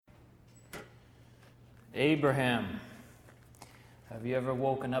Abraham. Have you ever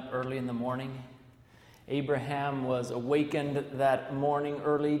woken up early in the morning? Abraham was awakened that morning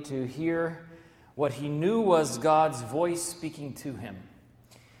early to hear what he knew was God's voice speaking to him.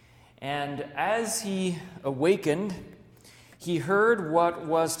 And as he awakened, he heard what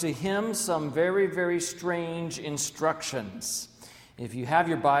was to him some very, very strange instructions. If you have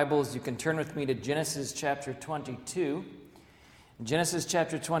your Bibles, you can turn with me to Genesis chapter 22. Genesis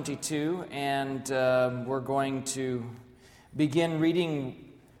chapter 22, and we're going to begin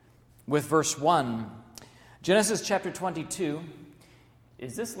reading with verse 1. Genesis chapter 22.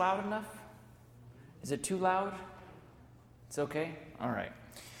 Is this loud enough? Is it too loud? It's okay? All right.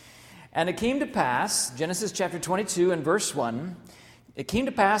 And it came to pass, Genesis chapter 22 and verse 1, it came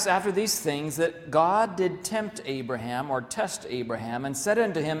to pass after these things that God did tempt Abraham, or test Abraham, and said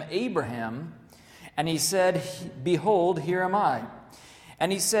unto him, Abraham, and he said, Behold, here am I.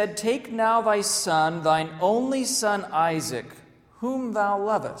 And he said, Take now thy son, thine only son Isaac, whom thou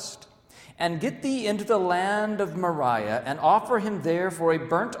lovest, and get thee into the land of Moriah, and offer him there for a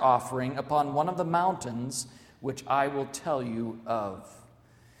burnt offering upon one of the mountains, which I will tell you of.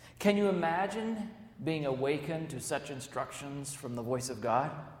 Can you imagine being awakened to such instructions from the voice of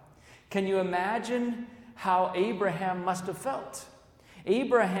God? Can you imagine how Abraham must have felt?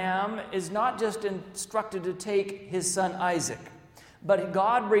 Abraham is not just instructed to take his son Isaac, but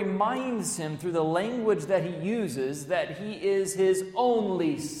God reminds him through the language that he uses that he is his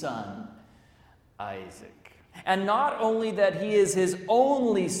only son, Isaac. And not only that he is his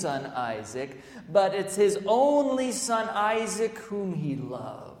only son, Isaac, but it's his only son, Isaac, whom he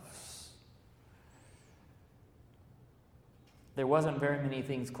loves. There wasn't very many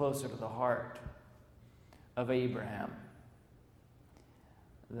things closer to the heart of Abraham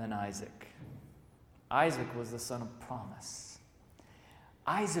than Isaac. Isaac was the son of promise.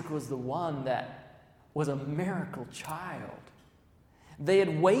 Isaac was the one that was a miracle child. They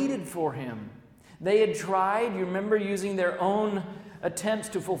had waited for him. They had tried, you remember, using their own attempts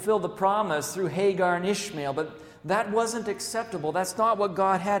to fulfill the promise through Hagar and Ishmael, but that wasn't acceptable. That's not what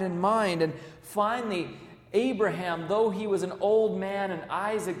God had in mind. And finally, Abraham, though he was an old man, and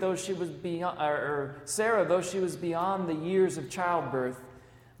Isaac, though she was beyond, or Sarah, though she was beyond the years of childbirth,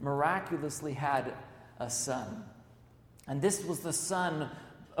 miraculously had a son. And this was the son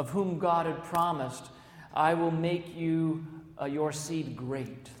of whom God had promised, I will make you your seed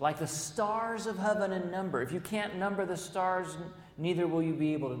great, like the stars of heaven in number. If you can't number the stars, neither will you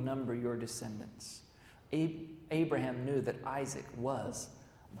be able to number your descendants. Abraham knew that Isaac was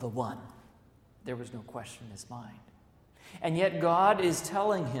the one. There was no question in his mind. And yet God is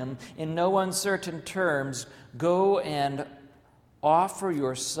telling him in no uncertain terms, go and offer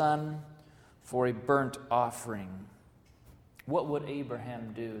your son for a burnt offering. What would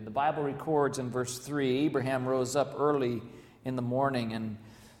Abraham do? The Bible records in verse 3, Abraham rose up early in the morning and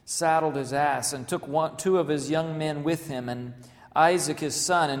saddled his ass and took two of his young men with him and Isaac his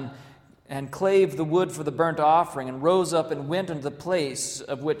son and clave the wood for the burnt offering and rose up and went into the place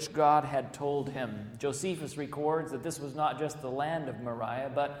of which God had told him. Josephus records that this was not just the land of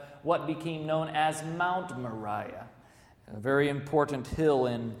Moriah, but what became known as Mount Moriah, a very important hill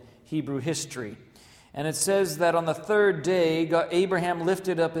in Hebrew history. And it says that on the third day, Abraham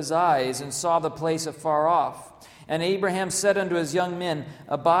lifted up his eyes and saw the place afar off. And Abraham said unto his young men,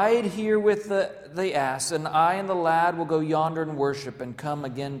 Abide here with the ass, and I and the lad will go yonder and worship, and come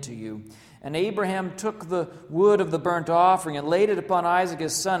again to you. And Abraham took the wood of the burnt offering, and laid it upon Isaac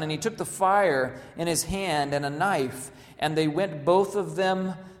his son, and he took the fire in his hand and a knife, and they went both of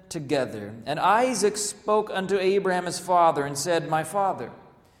them together. And Isaac spoke unto Abraham his father, and said, My father.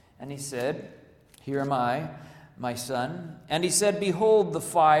 And he said, Here am I, my son. And he said, Behold the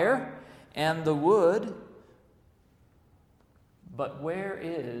fire and the wood, but where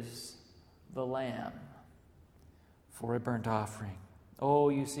is the lamb for a burnt offering? Oh,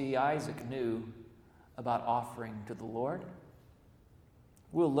 you see, Isaac knew about offering to the Lord.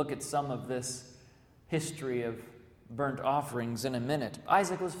 We'll look at some of this history of burnt offerings in a minute.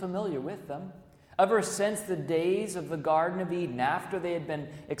 Isaac was familiar with them. Ever since the days of the Garden of Eden, after they had been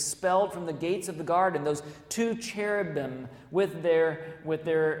expelled from the gates of the garden, those two cherubim with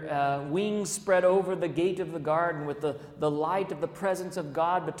their wings spread over the gate of the garden, with the light of the presence of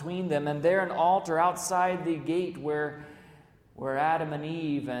God between them, and there an altar outside the gate where Adam and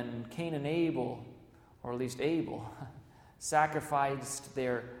Eve and Cain and Abel, or at least Abel, sacrificed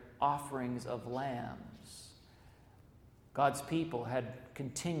their offerings of lambs. God's people had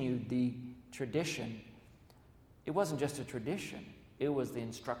continued the tradition. It wasn't just a tradition, it was the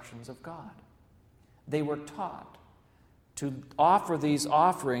instructions of God. They were taught to offer these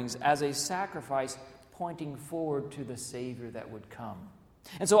offerings as a sacrifice pointing forward to the Savior that would come.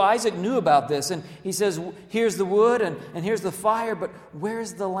 And so Isaac knew about this, and he says, here's the wood and here's the fire, but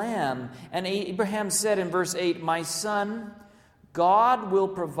where's the lamb? And Abraham said in verse 8, my son, God will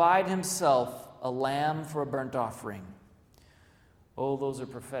provide himself a lamb for a burnt offering. Oh, those are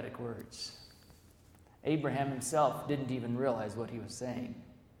prophetic words. Abraham himself didn't even realize what he was saying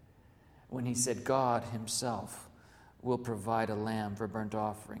when he said God himself will provide a lamb for a burnt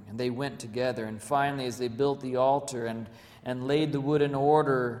offering. And they went together, and finally as they built the altar and laid the wood in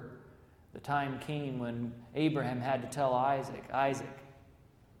order, the time came when Abraham had to tell Isaac,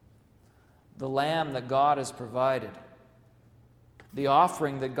 the lamb that God has provided, the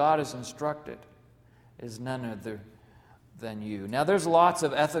offering that God has instructed, is none other than you. Now, there's lots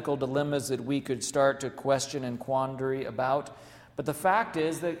of ethical dilemmas that we could start to question and quandary about, but the fact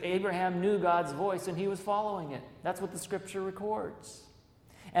is that Abraham knew God's voice and he was following it. That's what the Scripture records.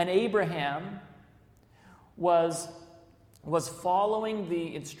 And Abraham was following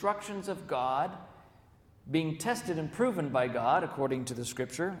the instructions of God, being tested and proven by God, according to the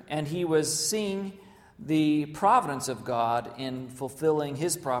Scripture, and he was seeing the providence of God in fulfilling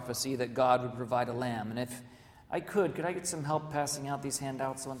his prophecy that God would provide a lamb. And if I could I get some help passing out these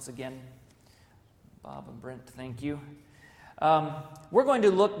handouts once again? Bob and Brent, thank you. We're going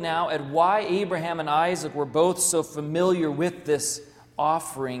to look now at why Abraham and Isaac were both so familiar with this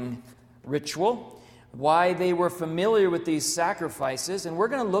offering ritual, why they were familiar with these sacrifices, and we're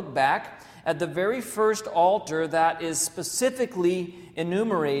going to look back at the very first altar that is specifically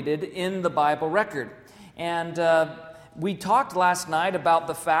enumerated in the Bible record. And we talked last night about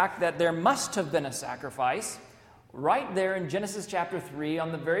the fact that there must have been a sacrifice right there in Genesis chapter 3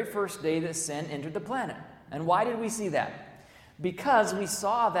 on the very first day that sin entered the planet. And why did we see that? Because we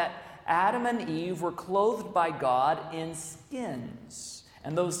saw that Adam and Eve were clothed by God in skins.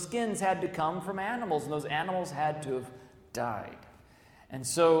 And those skins had to come from animals, and those animals had to have died. And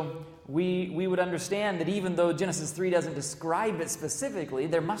so we would understand that even though Genesis 3 doesn't describe it specifically,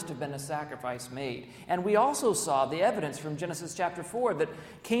 there must have been a sacrifice made. And we also saw the evidence from Genesis chapter 4 that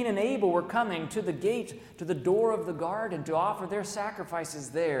Cain and Abel were coming to the gate, to the door of the garden to offer their sacrifices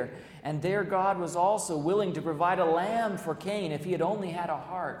there. And there God was also willing to provide a lamb for Cain if he had only had a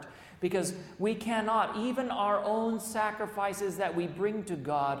heart. Because we cannot, even our own sacrifices that we bring to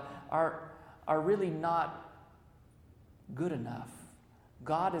God are really not good enough.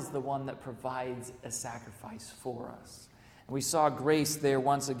 God is the one that provides a sacrifice for us. And we saw grace there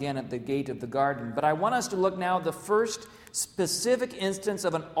once again at the gate of the garden. But I want us to look now at the first specific instance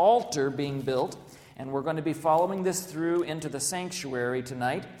of an altar being built. And we're going to be following this through into the sanctuary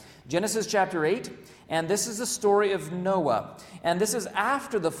tonight. Genesis chapter 8. And this is the story of Noah. And this is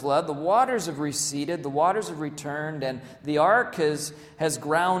after the flood. The waters have receded, the waters have returned, and the ark has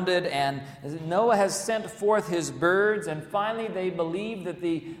grounded, and Noah has sent forth his birds, and finally they believe that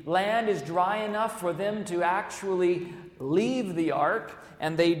the land is dry enough for them to actually leave the ark,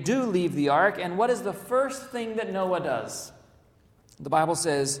 and they do leave the ark. And what is the first thing that Noah does? The Bible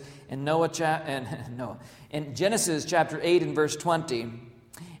says in Genesis chapter 8 and verse 20,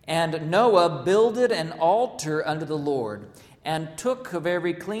 and Noah builded an altar unto the Lord, and took of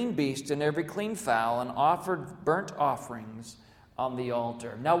every clean beast and every clean fowl, and offered burnt offerings on the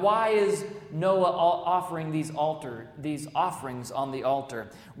altar. Now, why is Noah offering these offerings on the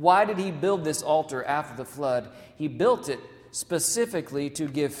altar? Why did he build this altar after the flood? He built it specifically to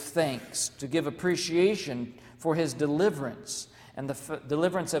give thanks, to give appreciation for his deliverance and the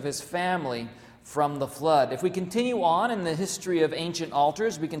deliverance of his family from the flood. If we continue on in the history of ancient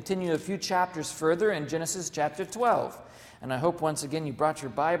altars, we continue a few chapters further in Genesis chapter 12. And I hope once again you brought your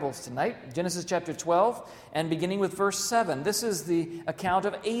Bibles tonight. Genesis chapter 12, and beginning with verse 7. This is the account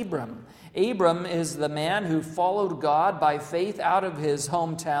of Abram. Abram is the man who followed God by faith out of his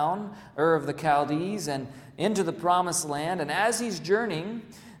hometown, Ur of the Chaldees, and into the promised land. And as he's journeying,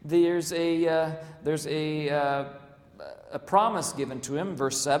 there's a promise given to him.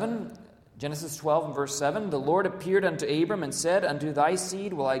 Verse 7, Genesis 12 and verse 7, the Lord appeared unto Abram and said, unto thy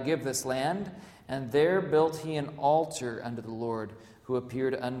seed will I give this land. And there built he an altar unto the Lord, who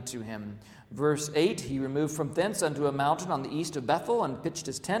appeared unto him. Verse 8, he removed from thence unto a mountain on the east of Bethel, and pitched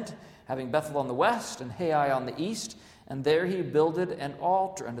his tent, having Bethel on the west, and Hai on the east. And there he builded an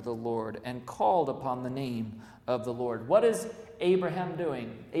altar unto the Lord, and called upon the name of the Lord. What is Abraham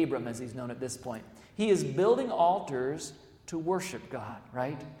doing? Abram, as he's known at this point. He is building altars to worship God,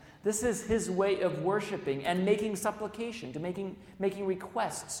 right? This is his way of worshiping and making supplication, to making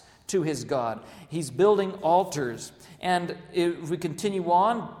requests to his God. He's building altars. And if we continue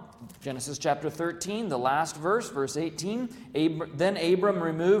on, Genesis chapter 13, the last verse, verse 18. Then Abram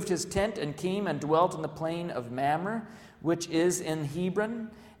removed his tent and came and dwelt in the plain of Mamre, which is in Hebron,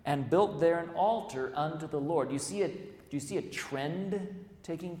 and built there an altar unto the Lord. Do you see a trend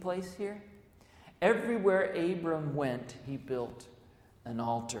taking place here? Everywhere Abram went, he built an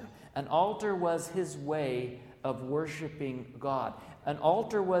altar. An altar was his way of worshiping God. An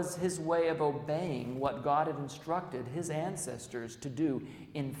altar was his way of obeying what God had instructed his ancestors to do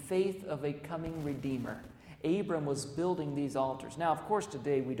in faith of a coming Redeemer. Abram was building these altars. Now, of course,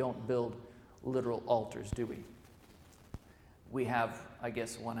 today we don't build literal altars, do we? We have, I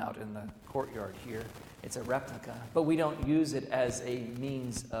guess, one out in the courtyard here. It's a replica, but we don't use it as a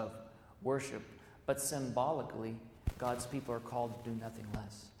means of worship. But symbolically, God's people are called to do nothing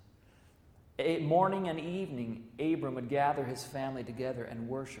less. Morning and evening, Abram would gather his family together and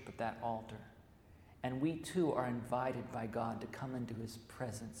worship at that altar. And we too are invited by God to come into his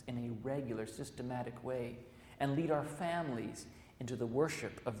presence in a regular, systematic way and lead our families into the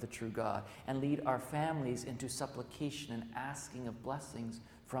worship of the true God, and lead our families into supplication and asking of blessings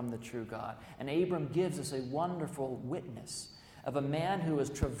from the true God. And Abram gives us a wonderful witness of a man who was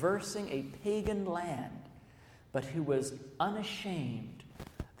traversing a pagan land, but who was unashamed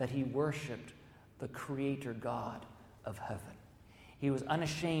that he worshiped the Creator God of heaven. He was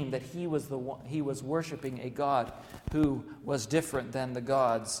unashamed that he was worshiping a God who was different than the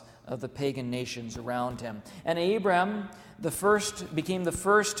gods of the pagan nations around him. And Abram became the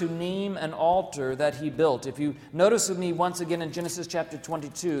first to name an altar that he built. If you notice with me once again in Genesis chapter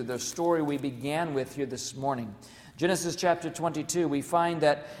 22, the story we began with here this morning. Genesis chapter 22, we find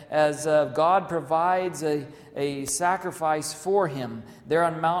that as God provides a sacrifice for him there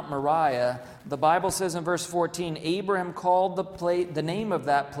on Mount Moriah, the Bible says in verse 14, Abraham called the name of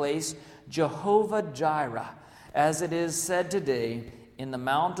that place Jehovah-Jireh, as it is said today, in the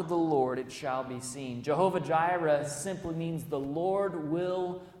mount of the Lord it shall be seen. Jehovah-Jireh simply means the Lord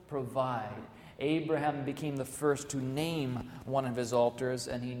will provide. Abraham became the first to name one of his altars,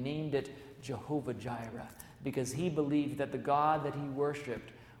 and he named it Jehovah-Jireh, because he believed that the God that he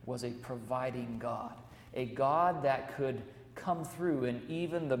worshiped was a providing God, a God that could come through in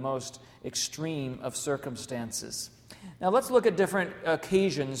even the most extreme of circumstances. Now let's look at different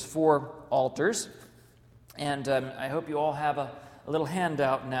occasions for altars, and I hope you all have a little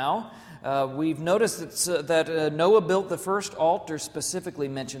handout now. We've noticed that Noah built the first altar specifically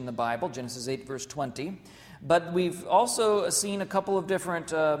mentioned in the Bible, Genesis 8, verse 20, but we've also seen a couple of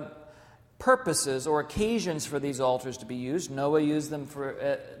different purposes or occasions for these altars to be used. Noah used them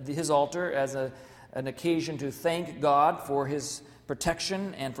for his altar as an occasion to thank God for his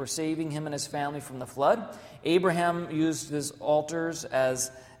protection and for saving him and his family from the flood. Abraham used his altars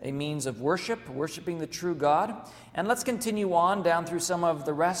as a means of worshiping the true God. And let's continue on down through some of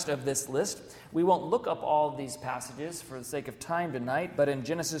the rest of this list. We won't look up all of these passages for the sake of time tonight, but in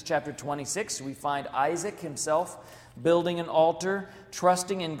Genesis chapter 26, we find Isaac himself building an altar,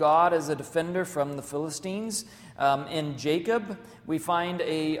 trusting in God as a defender from the Philistines. In Jacob, we find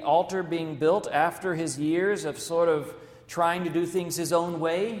an altar being built after his years of sort of trying to do things his own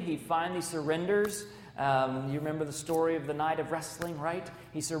way. He finally surrenders. You remember the story of the night of wrestling, right?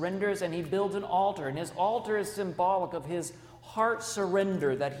 He surrenders and he builds an altar. And his altar is symbolic of his heart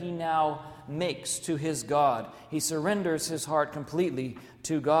surrender that he now makes to his God. He surrenders his heart completely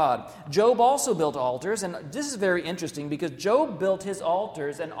to God. Job also built altars, and this is very interesting because Job built his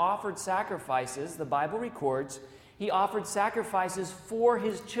altars and offered sacrifices. The Bible records he offered sacrifices for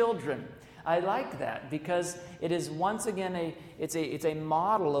his children. I like that because it is once again it's a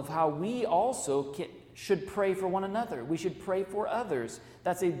model of how we also should pray for one another. We should pray for others.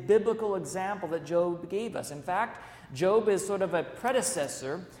 That's a biblical example that Job gave us. In fact, Job is sort of a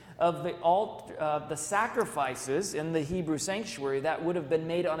predecessor of the sacrifices in the Hebrew sanctuary that would have been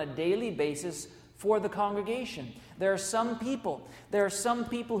made on a daily basis for the congregation. There are some people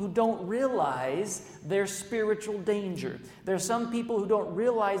who don't realize their spiritual danger. There are some people who don't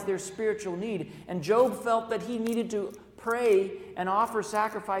realize their spiritual need. And Job felt that he needed to pray and offer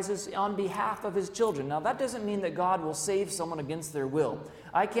sacrifices on behalf of his children. Now, that doesn't mean that God will save someone against their will.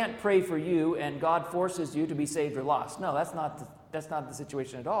 I can't pray for you and God forces you to be saved or lost. No, that's not the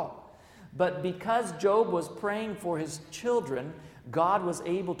situation at all. But because Job was praying for his children, God was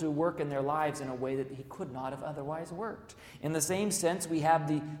able to work in their lives in a way that he could not have otherwise worked. In the same sense, we have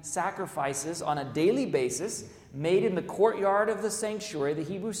the sacrifices on a daily basis made in the courtyard of the sanctuary, the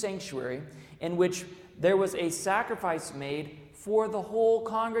Hebrew sanctuary, in which there was a sacrifice made for the whole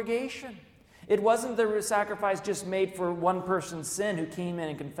congregation. It wasn't the sacrifice just made for one person's sin who came in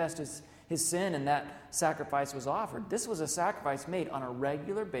and confessed his sin, and that sacrifice was offered. This was a sacrifice made on a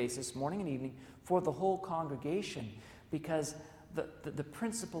regular basis, morning and evening, for the whole congregation, because the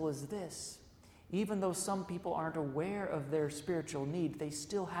principle is this: even though some people aren't aware of their spiritual need, they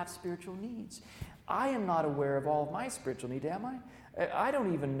still have spiritual needs. I am not aware of all of my spiritual need, am I? I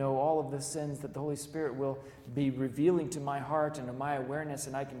don't even know all of the sins that the Holy Spirit will be revealing to my heart and to my awareness,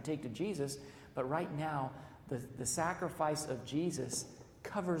 and I can take to Jesus. But right now, the sacrifice of Jesus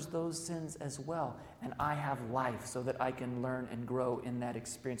covers those sins as well. And I have life so that I can learn and grow in that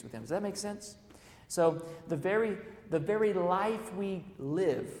experience with Him. Does that make sense? So the very life we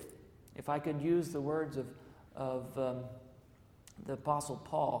live, if I could use the words of the Apostle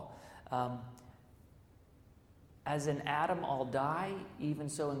Paul, as in Adam all die, even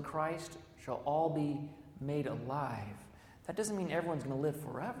so in Christ shall all be made alive. That doesn't mean everyone's going to live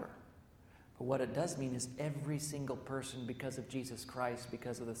forever. But what it does mean is every single person, because of Jesus Christ,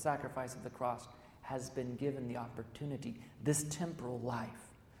 because of the sacrifice of the cross, has been given the opportunity, this temporal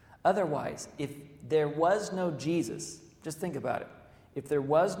life. Otherwise, if there was no Jesus, just think about it. If there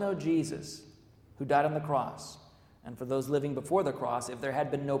was no Jesus who died on the cross, and for those living before the cross, if there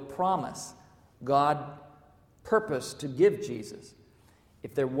had been no promise, God purposed to give Jesus,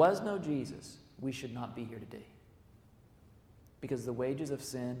 if there was no Jesus, we should not be here today. Because the wages of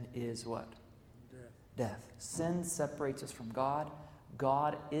sin is what? Death. Sin separates us from God.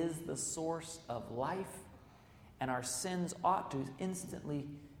 God is the source of life, and our sins ought to instantly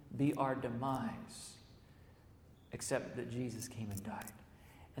be our demise, except that Jesus came and died.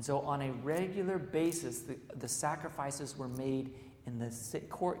 And so on a regular basis, the sacrifices were made in the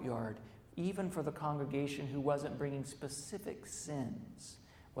courtyard, even for the congregation who wasn't bringing specific sins.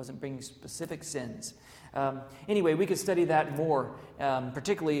 Anyway, we could study that more,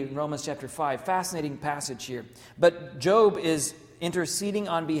 particularly in Romans chapter 5. Fascinating passage here. But Job is interceding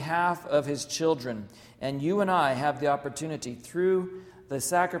on behalf of his children, and you and I have the opportunity through the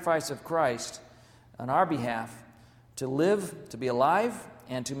sacrifice of Christ on our behalf to live, to be alive,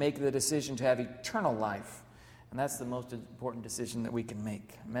 and to make the decision to have eternal life. And that's the most important decision that we can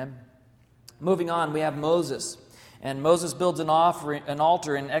make. Amen? Moving on, we have Moses. And Moses builds an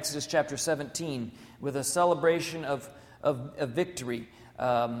altar in Exodus chapter 17 with a celebration of victory.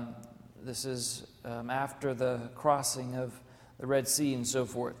 This is after the crossing of the Red Sea and so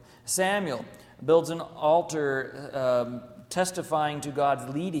forth. Samuel builds an altar testifying to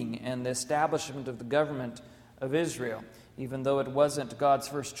God's leading and the establishment of the government of Israel, even though it wasn't God's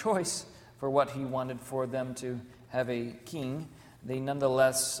first choice for what He wanted for them to have a king. They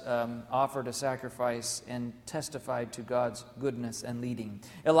nonetheless offered a sacrifice and testified to God's goodness and leading.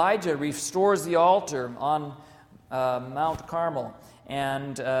 Elijah restores the altar on Mount Carmel,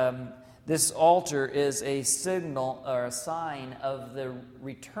 and this altar is a signal or a sign of the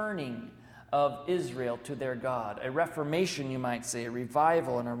returning of Israel to their God. A reformation, you might say, a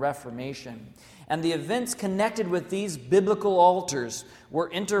revival and a reformation. And the events connected with these biblical altars were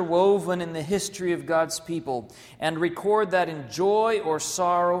interwoven in the history of God's people and record that in joy or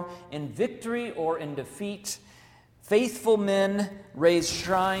sorrow, in victory or in defeat, faithful men raised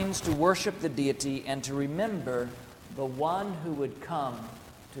shrines to worship the deity and to remember the one who would come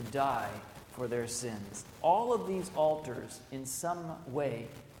to die for their sins. All of these altars, in some way,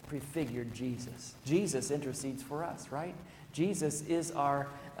 prefigured Jesus. Jesus intercedes for us, right? Jesus is our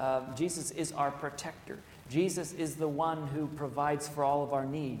protector. Jesus is the one who provides for all of our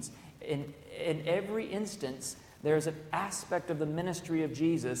needs. In every instance, there's an aspect of the ministry of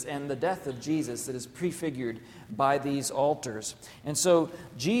Jesus and the death of Jesus that is prefigured by these altars. And so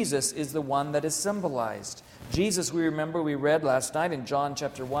Jesus is the one that is symbolized. Jesus, we read last night in John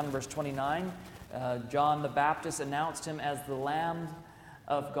chapter 1, verse 29, John the Baptist announced Him as the Lamb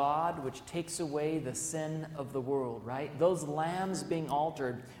of God, which takes away the sin of the world, right? Those lambs being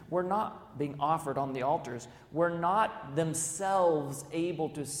offered on the altars, were not themselves able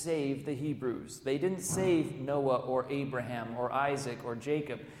to save the Hebrews. They didn't save Noah or Abraham or Isaac or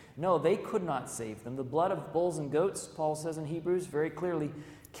Jacob. No, they could not save them. The blood of bulls and goats, Paul says in Hebrews very clearly,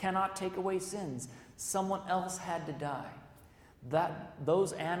 cannot take away sins. Someone else had to die.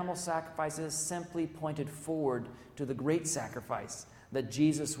 Those animal sacrifices simply pointed forward to the great sacrifice that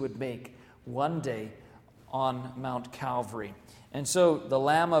Jesus would make one day on Mount Calvary. And so the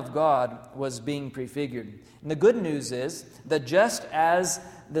Lamb of God was being prefigured. And the good news is that just as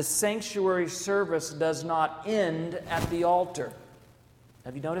the sanctuary service does not end at the altar.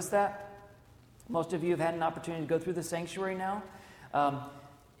 Have you noticed that? Most of you have had an opportunity to go through the sanctuary now.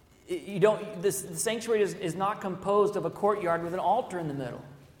 The sanctuary is not composed of a courtyard with an altar in the middle,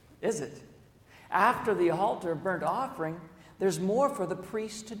 is it? After the altar of burnt offering, there's more for the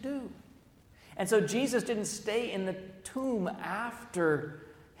priest to do. And so Jesus didn't stay in the tomb after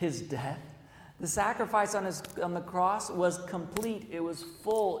his death. The sacrifice on the cross was complete. It was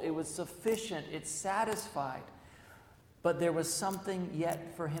full. It was sufficient. It satisfied. But there was something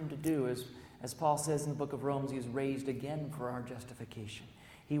yet for him to do. As Paul says in the book of Romans, he was raised again for our justification.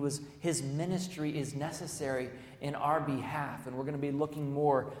 His ministry is necessary in our behalf. And we're going to be looking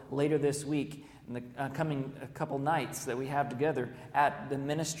more later this week, in the coming couple nights that we have together, at the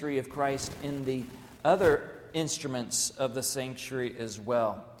ministry of Christ in the other instruments of the sanctuary as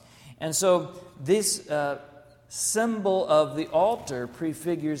well. And so this symbol of the altar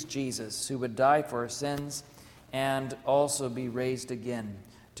prefigures Jesus, who would die for our sins and also be raised again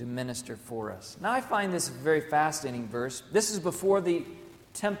to minister for us. Now, I find this a very fascinating verse. This is before the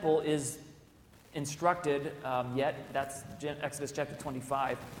temple is instructed yet. That's Exodus chapter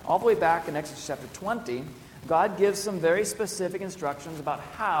 25. All the way back in Exodus chapter 20, God gives some very specific instructions about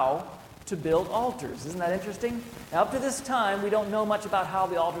how to build altars. Isn't that interesting? Now, up to this time, we don't know much about how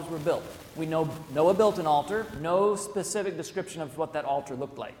the altars were built. We know Noah built an altar, no specific description of what that altar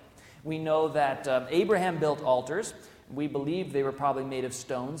looked like. We know that Abraham built altars. We believe they were probably made of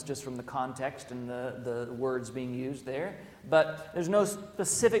stones, just from the context and the words being used there. But there's no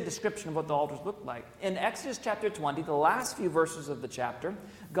specific description of what the altars looked like. In Exodus chapter 20, the last few verses of the chapter,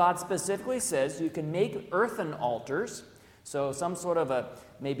 God specifically says you can make earthen altars, so some sort of a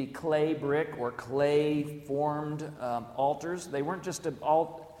maybe clay brick or clay formed altars. They were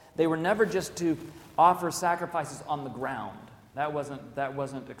never just to offer sacrifices on the ground. That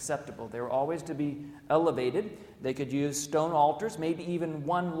wasn't acceptable. They were always to be elevated. They could use stone altars, maybe even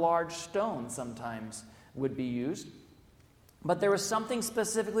one large stone sometimes would be used. But there was something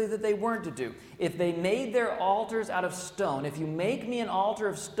specifically that they weren't to do. If they made their altars out of stone, if you make me an altar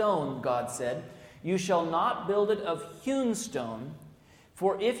of stone, God said, you shall not build it of hewn stone,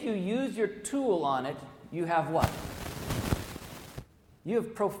 for if you use your tool on it, you have what? You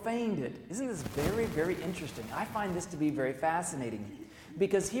have profaned it. Isn't this very, very interesting? I find this to be very fascinating.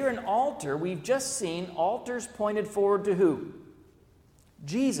 Because here in altar, we've just seen altars pointed forward to who?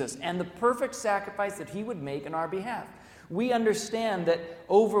 Jesus, and the perfect sacrifice that he would make in our behalf. We understand that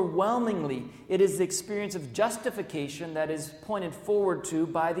overwhelmingly it is the experience of justification that is pointed forward to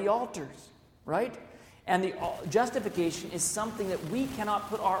by the altars, right? And the justification is something that we cannot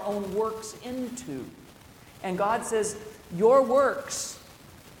put our own works into. And God says, your works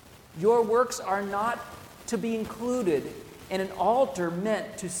are not to be included in an altar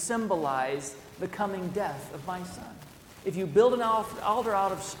meant to symbolize the coming death of my Son. If you build an altar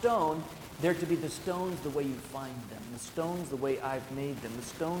out of stone, they're to be the stones the way you find them, the stones the way I've made them, the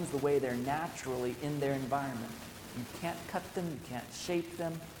stones the way they're naturally in their environment. You can't cut them, you can't shape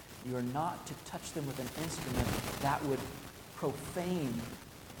them. You are not to touch them with an instrument that would profane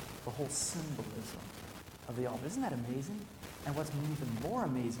the whole symbolism of the altar. Isn't that amazing? And what's even more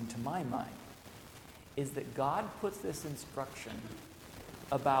amazing to my mind is that God puts this instruction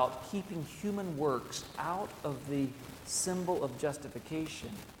about keeping human works out of the symbol of justification,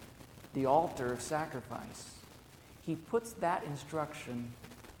 the altar of sacrifice. He puts that instruction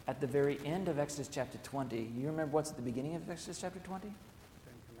at the very end of Exodus chapter 20. You remember what's at the beginning of Exodus chapter 20?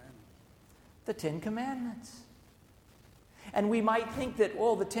 The Ten Commandments. And we might think that,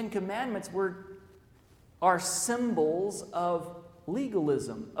 the Ten Commandments are symbols of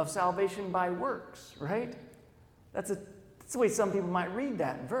legalism, of salvation by works, right? That's the way some people might read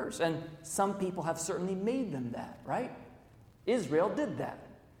that verse. And some people have certainly made them that, right? Israel did that.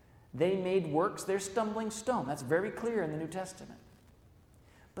 They made works their stumbling stone. That's very clear in the New Testament.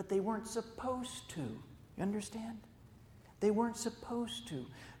 But they weren't supposed to. You understand? They weren't supposed to.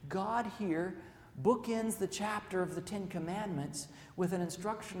 God here bookends the chapter of the Ten Commandments with an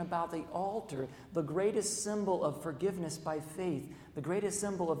instruction about the altar, the greatest symbol of forgiveness by faith, the greatest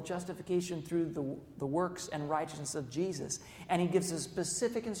symbol of justification through the works and righteousness of Jesus. And he gives us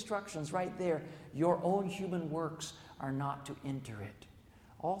specific instructions right there. Your own human works are not to enter it.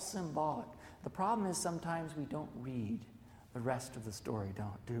 All symbolic. The problem is sometimes we don't read the rest of the story,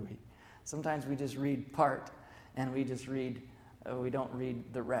 do we? Sometimes we just read part, and we don't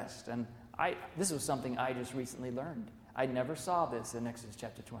read the rest. And this was something I just recently learned. I never saw this in Exodus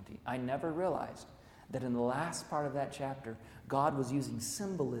chapter 20. I never realized that in the last part of that chapter, God was using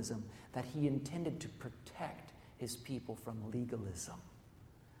symbolism that he intended to protect his people from legalism,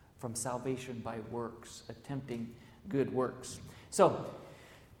 from salvation by works, attempting good works. So,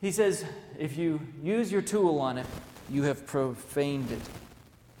 he says, if you use your tool on it, you have profaned it.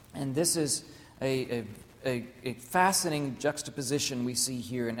 And this is a fascinating juxtaposition we see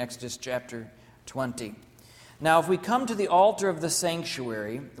here in Exodus chapter 20. Now, if we come to the altar of the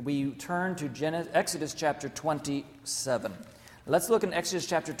sanctuary, we turn to Exodus chapter 27. Let's look in Exodus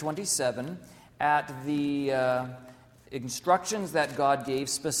chapter 27 at the instructions that God gave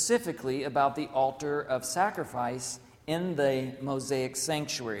specifically about the altar of sacrifice in the Mosaic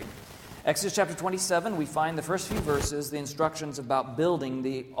sanctuary. Exodus chapter 27, we find the first few verses, the instructions about building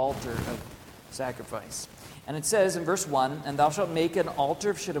the altar of sacrifice. And it says in verse 1, "And thou shalt make an altar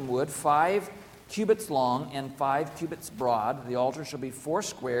of shittim wood, 5 cubits long and 5 cubits broad. The altar shall be 4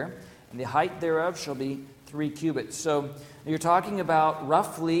 square, and the height thereof shall be 3 cubits." So you're talking about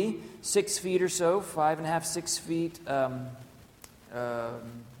roughly 6 feet or so, 5.5, 6 feet,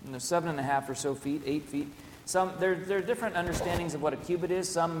 7.5 or so feet, 8 feet. There are different understandings of what a cubit is.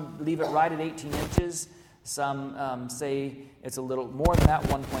 Some leave it right at 18 inches. Some say it's a little more than that,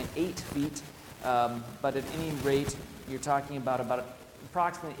 1.8 feet. But at any rate, you're talking about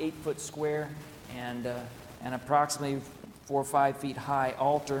approximately 8 foot square and approximately 4 or 5 feet high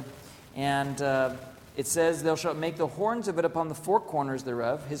altar. And it says, "Thou shalt make the horns of it upon the 4 corners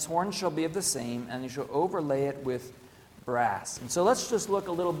thereof. His horns shall be of the same, and you shall overlay it with brass." And so let's just look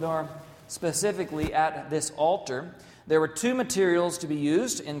a little more specifically at this altar. There were 2 materials to be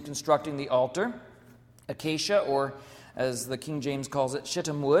used in constructing the altar: acacia, or as the King James calls it,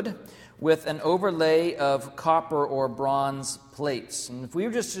 shittim wood, with an overlay of copper or bronze plates. And if we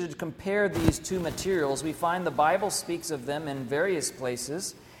were just to compare these 2 materials, we find the Bible speaks of them in various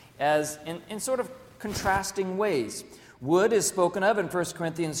places as in sort of contrasting ways. Wood is spoken of in 1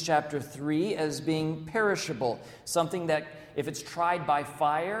 Corinthians chapter 3 as being perishable, something that if it's tried by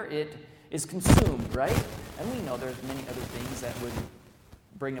fire, it is consumed, right? And we know there's many other things that would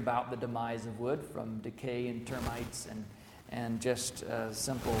bring about the demise of wood, from decay and termites and just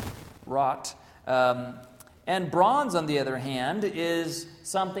simple rot. And bronze, on the other hand, is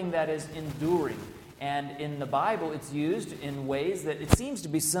something that is enduring. And in the Bible, it's used in ways that it seems to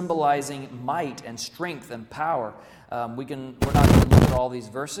be symbolizing might and strength and power. We're not going to look at all these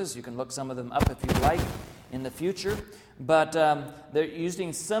verses. You can look some of them up if you like in the future. But they're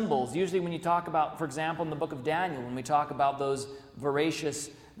using symbols. Usually when you talk about, for example, in the book of Daniel, when we talk about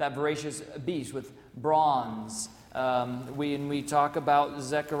that voracious beast with bronze, we talk about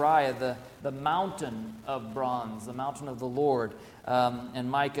Zechariah, the mountain of bronze, the mountain of the Lord, and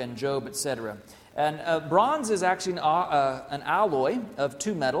Micah and Job, etc. And bronze is actually an alloy of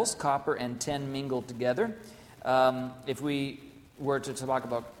 2 metals, copper and tin mingled together. If we were to talk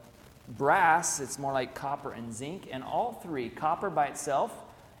about brass, it's more like copper and zinc. And all 3, copper by itself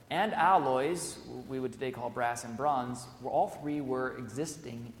and alloys, we would today call brass and bronze, all 3 were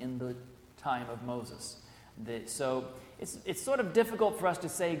existing in the time of Moses. So it's sort of difficult for us to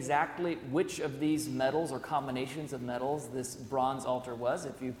say exactly which of these metals or combinations of metals this bronze altar was.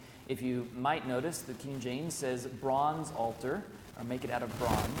 If you might notice, the King James says bronze altar, or make it out of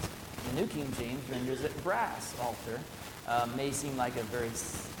bronze. The New King James renders it brass altar. May seem like a very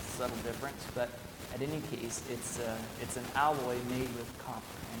subtle difference, but at any case, it's an alloy made with copper,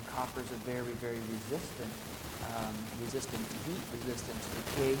 and copper is a very, very resistant to heat, resistant to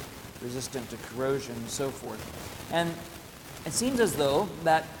decay, resistant to corrosion, and so forth. And it seems as though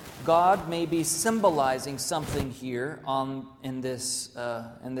that God may be symbolizing something here in these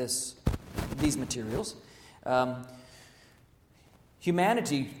materials.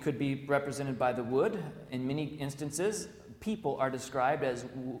 Humanity could be represented by the wood. In many instances, people are described as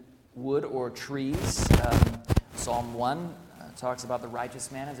wood or trees. Psalm 1 talks about the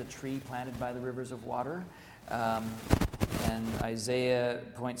righteous man as a tree planted by the rivers of water. And Isaiah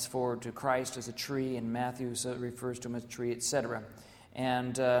points forward to Christ as a tree, and Matthew refers to him as a tree, etc.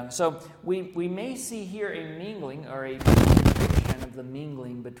 And so we may see here a mingling or a depiction of the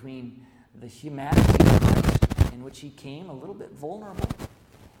mingling between the humanity of Christ, in which he came a little bit vulnerable,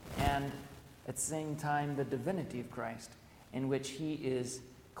 and at the same time the divinity of Christ, in which he is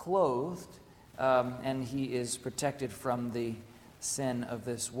clothed and he is protected from the sin of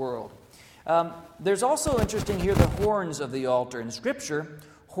this world. There's also interesting here the horns of the altar. In Scripture,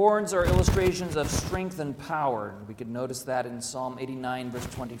 horns are illustrations of strength and power. We could notice that in Psalm 89, verse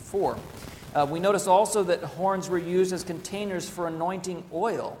 24. We notice also that horns were used as containers for anointing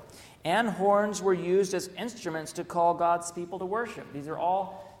oil, and horns were used as instruments to call God's people to worship. These are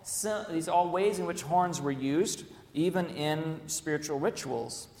all ways in which horns were used, even in spiritual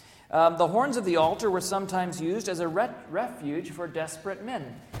rituals. The horns of the altar were sometimes used as a refuge for desperate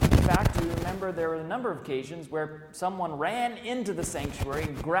men. In fact, you remember there were a number of occasions where someone ran into the sanctuary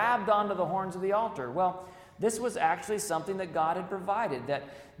and grabbed onto the horns of the altar. Well, this was actually something that God had provided, that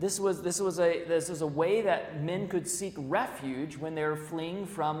this was a way that men could seek refuge when they were fleeing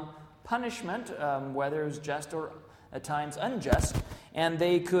from punishment, whether it was just or at times unjust, and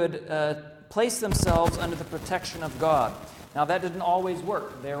they could place themselves under the protection of God. Now, that didn't always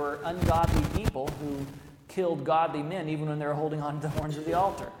work. There were ungodly people who killed godly men even when they were holding on to the horns of the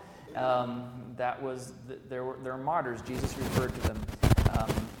altar. There were martyrs. Jesus referred to them.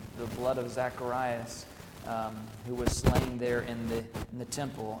 The blood of Zacharias, who was slain there in the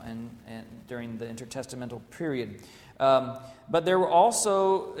temple and during the intertestamental period. But there were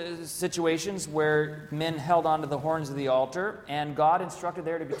also situations where men held onto the horns of the altar, and God instructed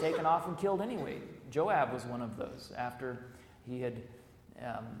there to be taken off and killed anyway. Joab was one of those. After he had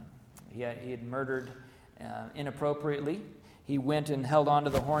murdered inappropriately, he went and held onto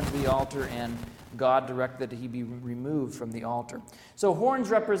the horns of the altar, and God directed that he be removed from the altar. So horns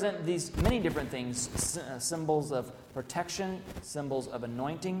represent these many different things, symbols of protection, symbols of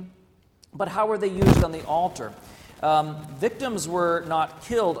anointing. But how were they used on the altar? Victims were not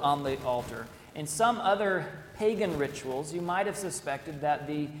killed on the altar. In some other pagan rituals, you might have suspected that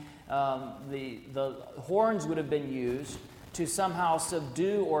the horns would have been used to somehow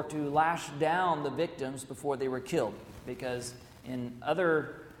subdue or to lash down the victims before they were killed. Because in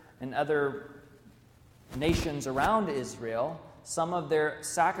other nations around Israel, some of their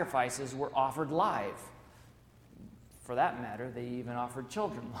sacrifices were offered live. For that matter, they even offered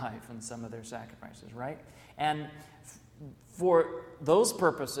children live in some of their sacrifices, right? And for those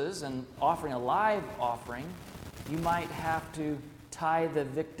purposes, and offering a live offering, you might have to tie the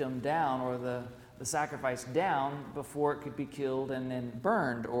victim down or the sacrifice down before it could be killed and then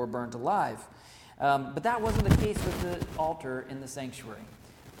burned or burnt alive. But that wasn't the case with the altar in the sanctuary.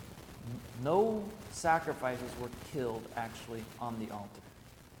 No sacrifices were killed actually on the altar.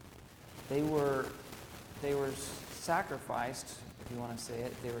 They were sacrificed, if you want to say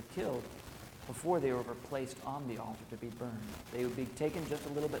it, they were killed before they were placed on the altar to be burned. They would be taken just a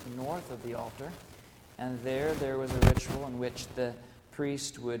little bit north of the altar, and there was a ritual in which the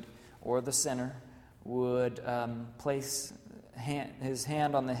priest would, or the sinner, would place his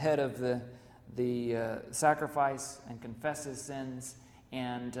hand on the head of the sacrifice and confess his sins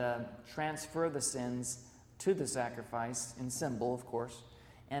and transfer the sins to the sacrifice in symbol, of course,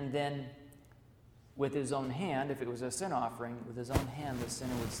 and then with his own hand, if it was a sin offering, with his own hand the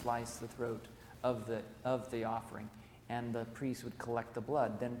sinner would slice the throat of the offering, and the priest would collect the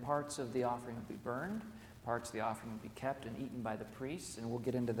blood. Then parts of the offering would be burned, parts of the offering would be kept and eaten by the priests, and we'll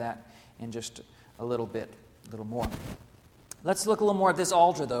get into that in just a little more. Let's look a little more at this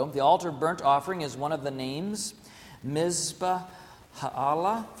altar, though. The altar of burnt offering is one of the names, Mizpah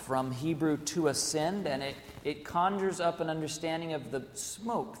Ha'ala, from Hebrew to ascend, and it conjures up an understanding of the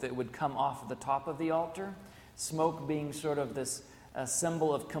smoke that would come off of the top of the altar, smoke being sort of this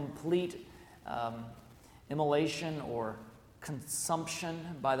symbol of complete immolation or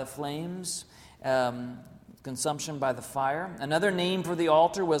consumption by the flames, consumption by the fire. Another name for the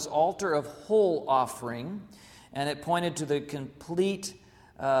altar was altar of whole offering, and it pointed to the complete,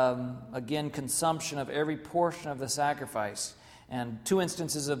 consumption of every portion of the sacrifice. And two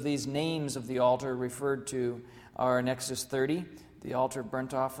instances of these names of the altar referred to are in Exodus 30, the altar of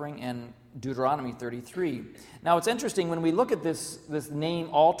burnt offering, and Deuteronomy 33. Now, it's interesting, when we look at this name,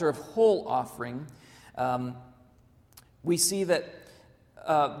 altar of whole offering, we see that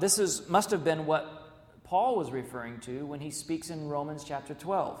must have been what Paul was referring to when he speaks in Romans chapter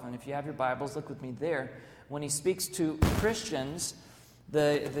 12. And if you have your Bibles, look with me there. When he speaks to Christians,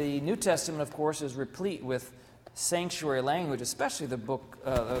 the New Testament, of course, is replete with sanctuary language, especially the book,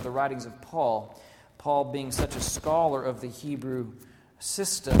 the writings of Paul. Paul being such a scholar of the Hebrew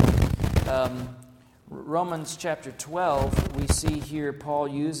system. Romans chapter 12, we see here Paul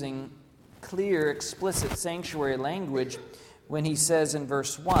using clear, explicit sanctuary language when he says in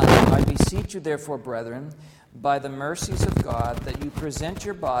verse 1, I beseech you therefore, brethren, by the mercies of God, that you present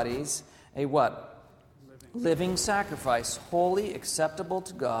your bodies a what? Living sacrifice, holy, acceptable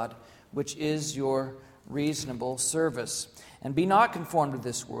to God, which is your reasonable service. And be not conformed to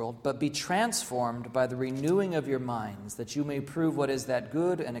this world, but be transformed by the renewing of your minds, that you may prove what is that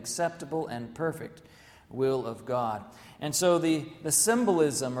good and acceptable and perfect will of God. And so the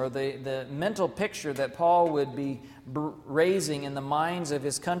symbolism or the mental picture that Paul would be raising in the minds of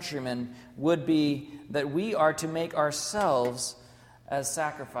his countrymen would be that we are to make ourselves as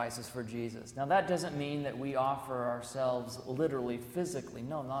sacrifices for Jesus. Now, that doesn't mean that we offer ourselves literally, physically.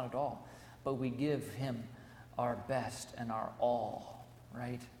 No, not at all. But we give him our best and our all,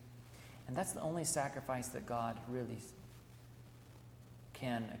 right? And that's the only sacrifice that God really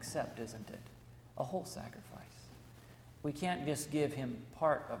can accept, isn't it? A whole sacrifice. We can't just give him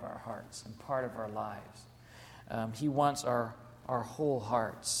part of our hearts and part of our lives. He wants our whole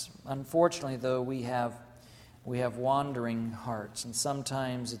hearts. Unfortunately, though, we have wandering hearts, and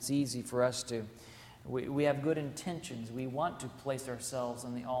sometimes it's easy for us to, we have good intentions. We want to place ourselves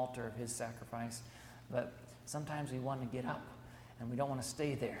on the altar of His sacrifice, but sometimes we want to get up, and we don't want to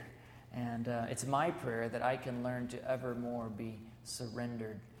stay there. And it's my prayer that I can learn to evermore be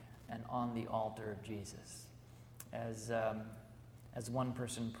surrendered and on the altar of Jesus. As one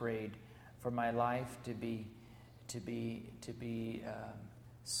person prayed, for my life to be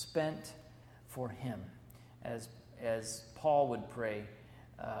spent for Him. As Paul would pray,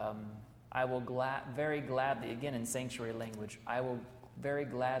 I will very gladly, again in sanctuary language, I will very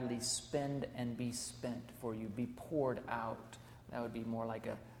gladly spend and be spent for you, be poured out. That would be more like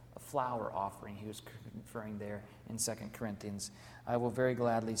a flower offering he was referring there in 2 Corinthians. I will very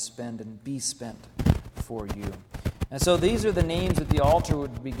gladly spend and be spent for you. And so these are the names that the altar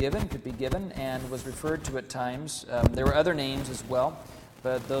could be given, and was referred to at times. There were other names as well,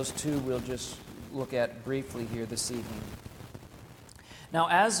 but those two we'll just look at briefly here this evening. Now,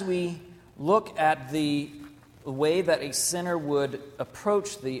 as we look at the way that a sinner would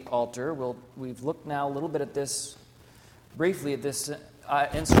approach the altar, we've looked now a little bit at this, briefly at this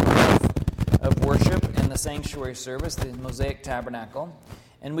instrument of worship in the sanctuary service, the Mosaic tabernacle.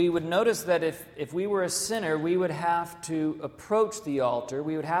 And we would notice that if we were a sinner, we would have to approach the altar.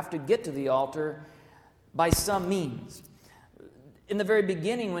 We would have to get to the altar by some means. In the very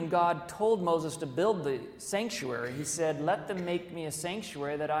beginning, when God told Moses to build the sanctuary, He said, "Let them make me a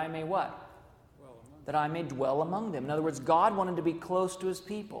sanctuary that I may" what? That I may dwell among them. In other words, God wanted to be close to His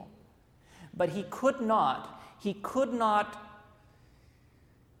people. But He could not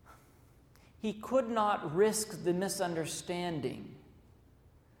risk the misunderstanding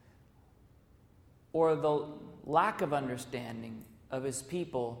or the lack of understanding of His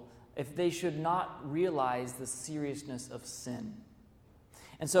people if they should not realize the seriousness of sin.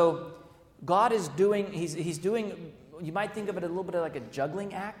 And so God is doing, he's doing, you might think of it a little bit like a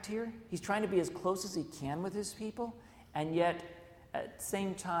juggling act here. He's trying to be as close as He can with His people, and yet at the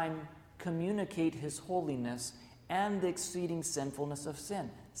same time communicate His holiness and the exceeding sinfulness of sin.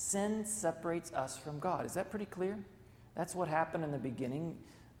 Sin separates us from God. Is that pretty clear? That's what happened in the beginning.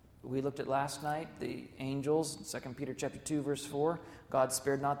 We looked at last night, the angels, 2 Peter chapter 2, verse 4. God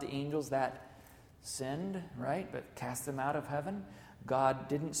spared not the angels that sinned, right, but cast them out of heaven. God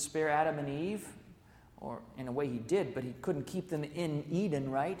didn't spare Adam and Eve, or in a way He did, but He couldn't keep them in Eden,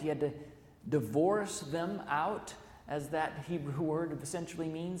 right? He had to divorce them out, as that Hebrew word essentially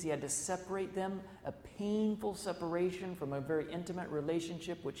means. He had to separate them, a painful separation from a very intimate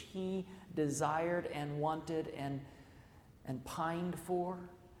relationship which He desired and wanted and pined for.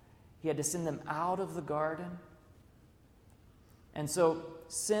 He had to send them out of the garden. And so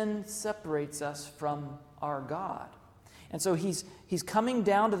sin separates us from our God. And so he's coming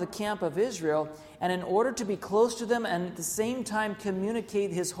down to the camp of Israel, and in order to be close to them and at the same time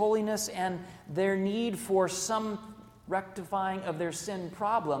communicate His holiness and their need for some rectifying of their sin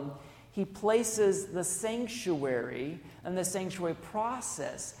problem, He places the sanctuary and the sanctuary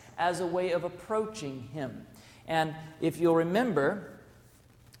process as a way of approaching Him. And if you'll remember,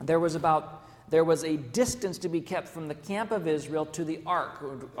 there was a distance to be kept from the camp of Israel to the ark.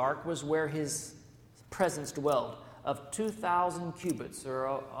 The ark was where His presence dwelled, of 2,000 cubits,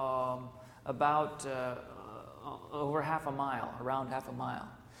 or about over half a mile, around half a mile.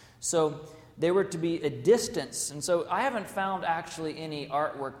 So there were to be a distance. And so I haven't found actually any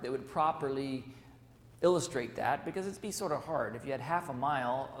artwork that would properly illustrate that, because it'd be sort of hard. If you had half a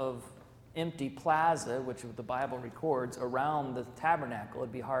mile of empty plaza, which the Bible records, around the tabernacle,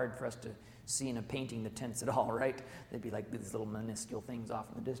 it'd be hard for us to see in a painting the tents at all, right? They'd be like these little minuscule things off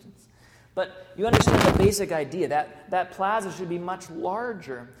in the distance. But you understand the basic idea, that plaza should be much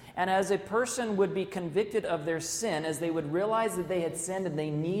larger. And as a person would be convicted of their sin, as they would realize that they had sinned and they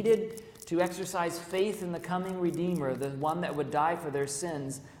needed to exercise faith in the coming Redeemer, the one that would die for their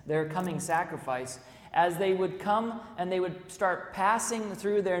sins, their coming sacrifice, as they would come and they would start passing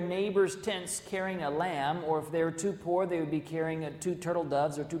through their neighbors' tents carrying a lamb, or if they were too poor, they would be carrying 2 turtle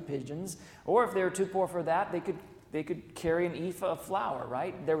doves or 2 pigeons, or if they were too poor for that, they could carry an ephah of flour,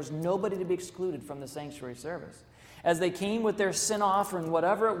 right? There was nobody to be excluded from the sanctuary service. As they came with their sin offering,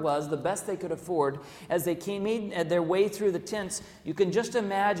 whatever it was, the best they could afford, as they made their way through the tents, you can just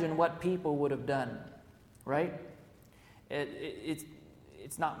imagine what people would have done, right?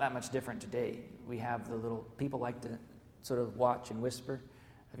 It's not that much different today. We have the little, people like to sort of watch and whisper.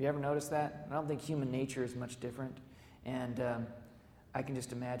 Have you ever noticed that? I don't think human nature is much different. And I can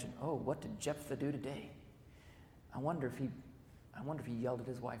just imagine, oh, what did Jephthah do today? I wonder if he yelled at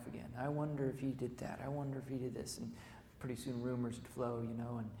his wife again. I wonder if he did that. I wonder if he did this. And pretty soon rumors would flow,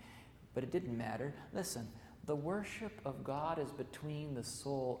 but it didn't matter. Listen, the worship of God is between the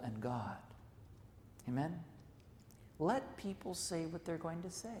soul and God. Amen? Let people say what they're going to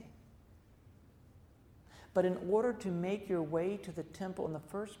say. But in order to make your way to the temple in the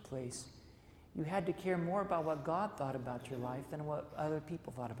first place, you had to care more about what God thought about your life than what other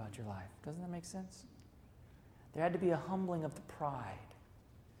people thought about your life. Doesn't that make sense? There had to be a humbling of the pride.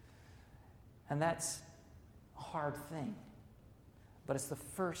 And that's a hard thing. But it's the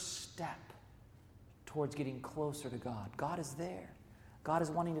first step towards getting closer to God. God is there. God is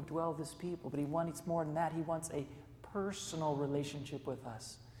wanting to dwell with His people, but He wants more than that. He wants a personal relationship with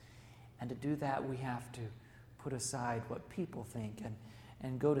us. And to do that, we have to put aside what people think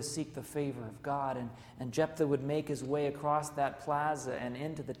and go to seek the favor of God. And Jephthah would make his way across that plaza and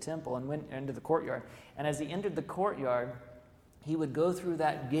into the temple and went into the courtyard. And as he entered the courtyard, he would go through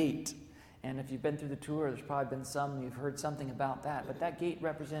that gate. And if you've been through the tour, there's probably been some, you've heard something about that. But that gate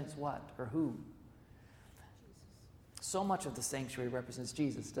represents what or who? So much of the sanctuary represents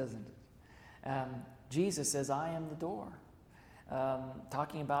Jesus, doesn't it? Jesus says, I am the door.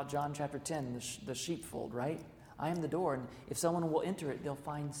 Talking about John chapter 10, the sheepfold, right? I am the door, and if someone will enter it, they'll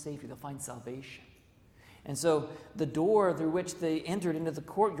find safety, they'll find salvation. And so the door through which they entered into the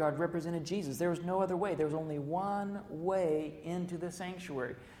courtyard represented Jesus. There was no other way. There was only one way into the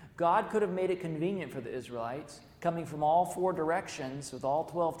sanctuary. God could have made it convenient for the Israelites, coming from all four directions with all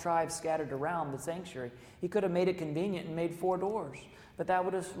 12 tribes scattered around the sanctuary. He could have made it convenient and made 4 doors. But that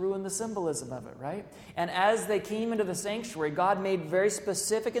would have ruined the symbolism of it, right? And as they came into the sanctuary, God made very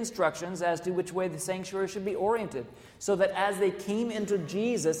specific instructions as to which way the sanctuary should be oriented. So that as they came into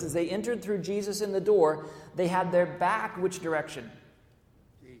Jesus, as they entered through Jesus in the door, they had their back which direction?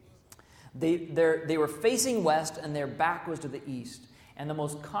 They were facing west and their back was to the east. And the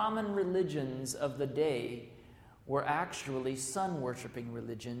most common religions of the day were actually sun-worshiping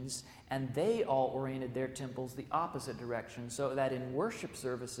religions, and they all oriented their temples the opposite direction, so that in worship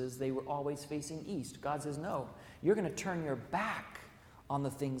services they were always facing east. God says, no, you're going to turn your back on the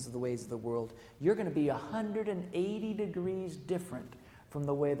things of the ways of the world. You're going to be 180 degrees different from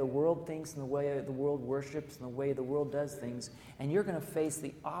the way the world thinks and the way the world worships and the way the world does things, and you're going to face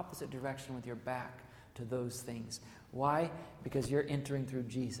the opposite direction with your back to those things. Why? Because you're entering through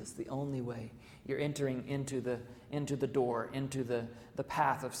Jesus, the only way. You're entering into the door, into the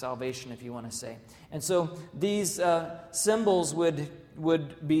path of salvation, if you want to say. And so these symbols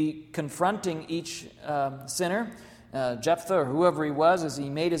would be confronting each sinner, Jephthah or whoever he was, as he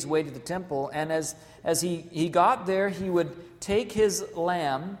made his way to the temple. And as he got there, he would take his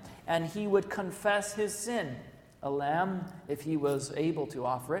lamb and he would confess his sin. A lamb if he was able to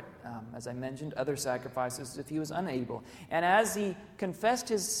offer it. As I mentioned, other sacrifices if he was unable. And as he confessed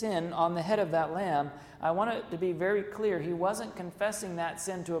his sin on the head of that lamb, I want it to be very clear, he wasn't confessing that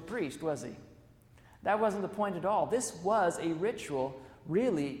sin to a priest, was he? That wasn't the point at all. This was a ritual,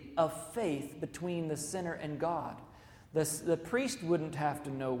 really, of faith between the sinner and God. The priest wouldn't have to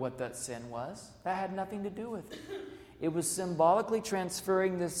know what that sin was. That had nothing to do with it. It was symbolically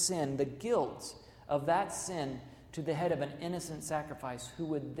transferring the sin, the guilt of that sin, to the head of an innocent sacrifice who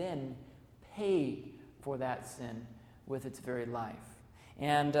would then pay for that sin with its very life.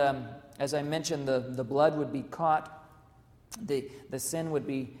 And as I mentioned, the blood would be caught. The sin would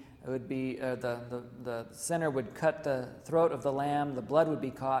be the sinner would cut the throat of the lamb. The blood would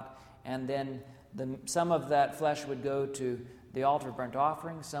be caught, and then some of that flesh would go to the altar of burnt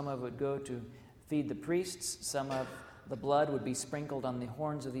offering. Some of it would go to feed the priests. Some of the blood would be sprinkled on the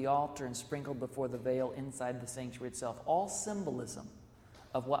horns of the altar and sprinkled before the veil inside the sanctuary itself. All symbolism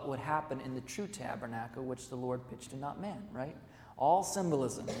of what would happen in the true tabernacle, which the Lord pitched and not man, right? All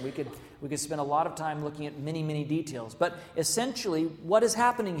symbolism. We could spend a lot of time looking at many, many details. But essentially, what is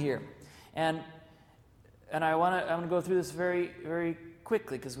happening here? And I want to go through this very, very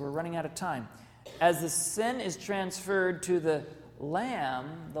quickly because we're running out of time. As the sin is transferred to the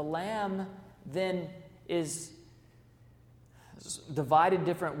lamb then is divided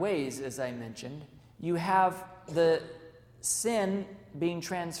different ways, as I mentioned. You have the sin being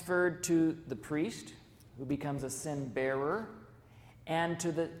transferred to the priest, who becomes a sin bearer, and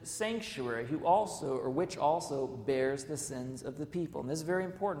to the sanctuary, which also bears the sins of the people. And this is very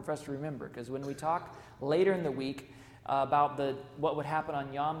important for us to remember, because when we talk later in the week about what would happen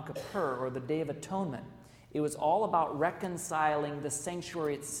on Yom Kippur, or the Day of Atonement, it was all about reconciling the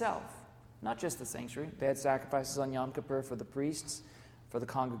sanctuary itself. Not just the sanctuary. They had sacrifices on Yom Kippur for the priests, for the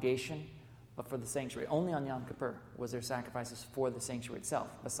congregation, but for the sanctuary. Only on Yom Kippur was there sacrifices for the sanctuary itself,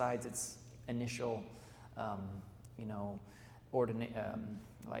 besides its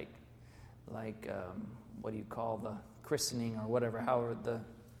what do you call the christening or whatever, however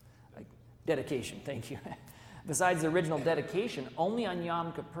dedication, thank you. Besides the original dedication, only on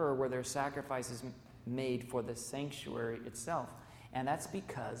Yom Kippur were there sacrifices made for the sanctuary itself. And that's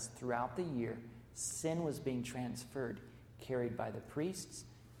because throughout the year, sin was being transferred, carried by the priests,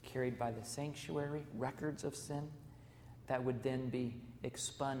 carried by the sanctuary, records of sin that would then be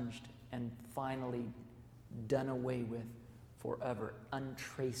expunged and finally done away with forever,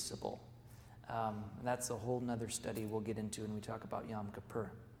 untraceable. That's a whole nother study we'll get into when we talk about Yom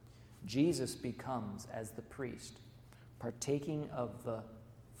Kippur. Jesus becomes, as the priest, partaking of the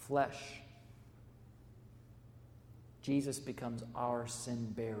flesh. Jesus becomes our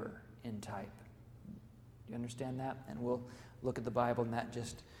sin bearer in type. You understand that? And we'll look at the Bible in that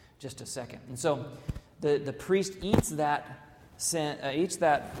just a second. And so the priest eats that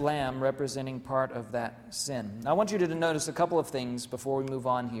lamb representing part of that sin. Now, I want you to notice a couple of things before we move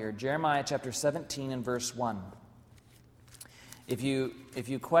on here. Jeremiah chapter 17 and verse 1. If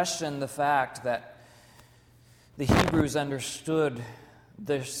you question the fact that the Hebrews understood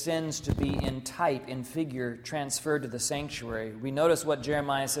their sins to be in type, in figure, transferred to the sanctuary, we notice what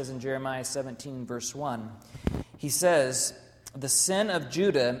Jeremiah says in Jeremiah 17 verse 1. He says, "The sin of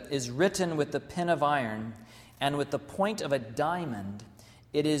Judah is written with the pen of iron, and with the point of a diamond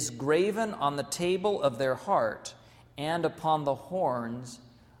it is graven on the table of their heart and upon the horns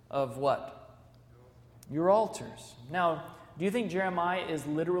of" what? Your altars. Now, do you think Jeremiah is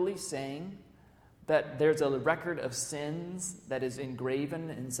literally saying that there's a record of sins that is engraven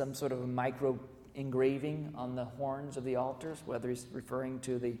in some sort of a micro engraving on the horns of the altars? Whether he's referring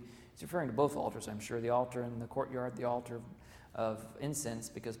to both altars, I'm sure, the altar in the courtyard, the altar of incense,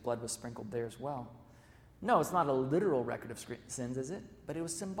 because blood was sprinkled there as well. No, it's not a literal record of sins, is it? But it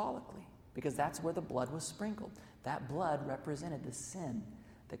was symbolically, because that's where the blood was sprinkled. That blood represented the sin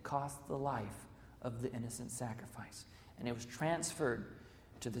that cost the life of the innocent sacrifice. And it was transferred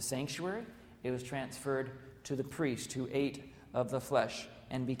to the sanctuary. It was transferred to the priest who ate of the flesh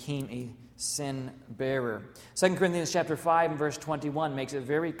and became a sin bearer. 2 Corinthians chapter 5 and verse 21 makes it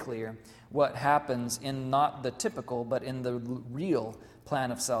very clear what happens in not the typical, but in the real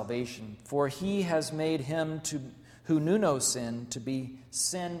plan of salvation. "For he has made him who knew no sin to be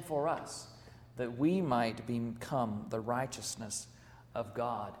sin for us, that we might become the righteousness of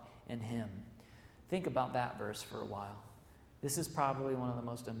God in him." Think about that verse for a while. This is probably one of the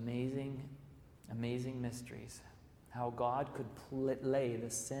most amazing mysteries. How God could lay the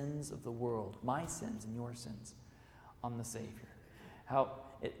sins of the world, my sins and your sins, on the Savior. How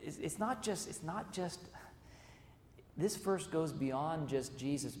it's not just. This verse goes beyond just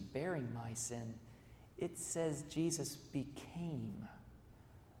Jesus bearing my sin. It says Jesus became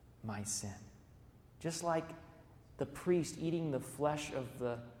my sin. Just like the priest eating the flesh of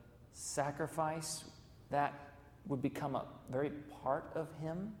the sacrifice, that would become a very part of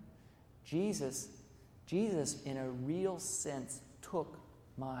him. Jesus in a real sense took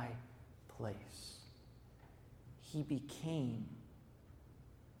my place. He became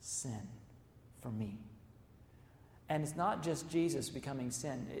sin for me. And it's not just Jesus becoming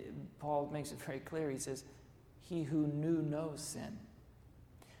sin. Paul makes it very clear. He says, "He who knew no sin."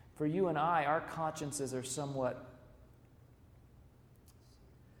 For you and I, our consciences are somewhat,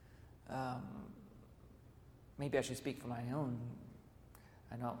 maybe I should speak for my own.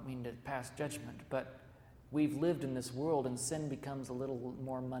 I don't mean to pass judgment, but we've lived in this world and sin becomes a little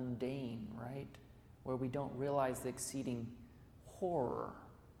more mundane, right? Where we don't realize the exceeding horror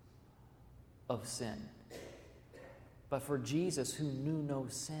of sin. But for Jesus, who knew no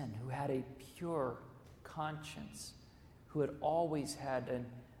sin, who had a pure conscience, who had always had an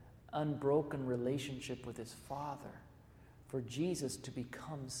unbroken relationship with his Father, for Jesus to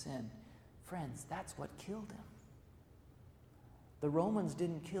become sin, friends, that's what killed him. The Romans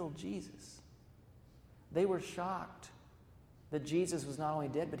didn't kill Jesus. They were shocked that Jesus was not only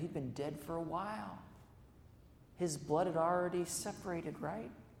dead, but he'd been dead for a while. His blood had already separated,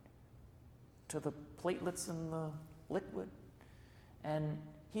 right, to the platelets and the liquid. And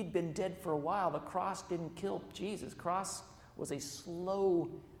he'd been dead for a while. The cross didn't kill Jesus. Cross was a slow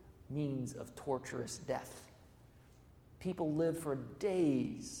means of torturous death. People lived for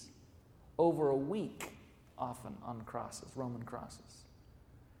days, over a week, often on crosses, Roman crosses.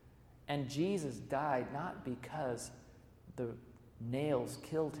 And Jesus died not because the nails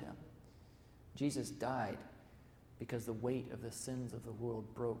killed him. Jesus died because the weight of the sins of the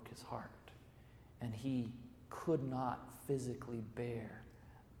world broke his heart. And he could not physically bear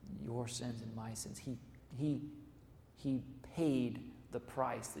your sins and my sins. He paid the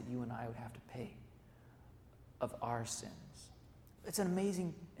price that you and I would have to pay of our sins. It's an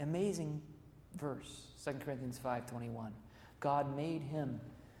amazing verse, 2 Corinthians 5:21. God made him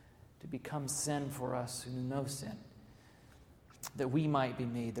to become sin for us who knew no sin, that we might be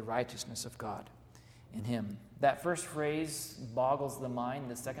made the righteousness of God in him. That first phrase boggles the mind.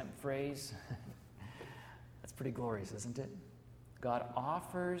 The second phrase, that's pretty glorious, isn't it? God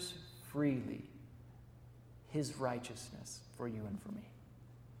offers freely his righteousness for you and for me.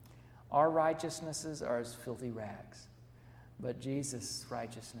 Our righteousnesses are as filthy rags, but Jesus'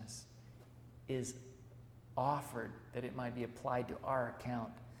 righteousness is offered that it might be applied to our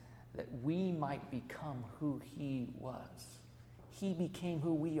account, that we might become who he was. He became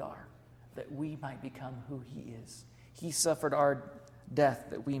who we are, that we might become who he is. He suffered our death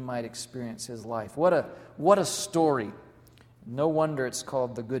that we might experience his life. What a story. No wonder it's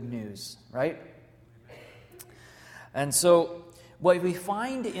called the good news, right? And so what we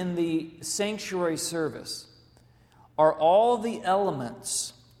find in the sanctuary service are all the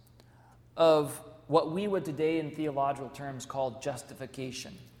elements of what we would today in theological terms call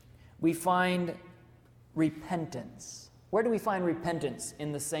justification. We find repentance. Where do we find repentance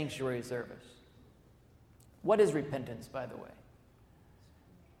in the sanctuary service? What is repentance, by the way?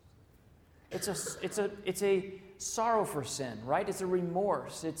 It's a sorrow for sin, right? It's a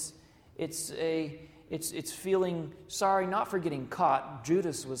remorse. It's feeling sorry not for getting caught.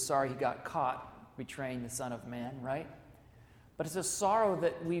 Judas was sorry he got caught betraying the Son of Man, right? But it's a sorrow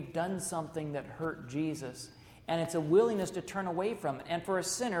that we've done something that hurt Jesus, and it's a willingness to turn away from it. And for a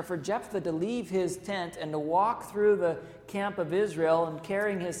sinner, for Jephthah to leave his tent and to walk through the camp of Israel and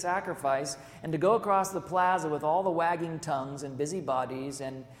carrying his sacrifice, and to go across the plaza with all the wagging tongues and busybodies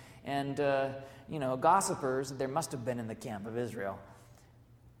and gossipers that there must have been in the camp of Israel,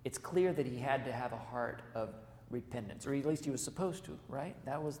 it's clear that he had to have a heart of repentance, or at least he was supposed to, right?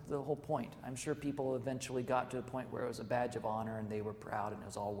 That was the whole point. I'm sure people eventually got to a point where it was a badge of honor and they were proud and it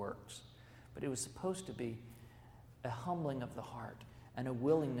was all works. But it was supposed to be a humbling of the heart and a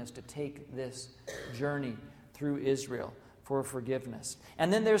willingness to take this journey through Israel for forgiveness.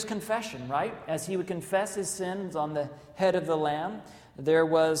 And then there's confession, right? As he would confess his sins on the head of the lamb, there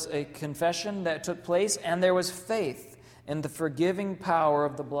was a confession that took place, and there was faith in the forgiving power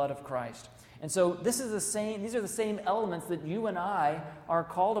of the blood of Christ. And so these are the same elements that you and I are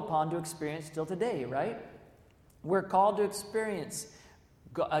called upon to experience still today, right? We're called to experience,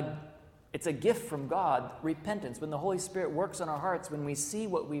 it's a gift from God, repentance. When the Holy Spirit works on our hearts, when we see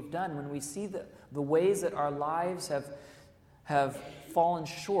what we've done, when we see the ways that our lives have fallen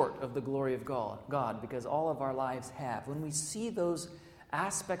short of the glory of God, because all of our lives have. When we see those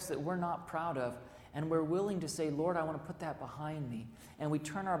aspects that we're not proud of, and we're willing to say, Lord, I want to put that behind me. And we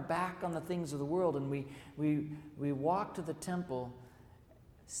turn our back on the things of the world, and we walk to the temple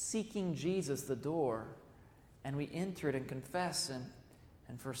seeking Jesus, the door, and we enter it and confess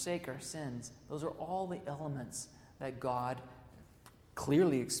and forsake our sins. Those are all the elements that God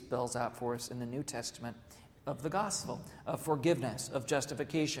clearly spells out for us in the New Testament of the gospel, of forgiveness, of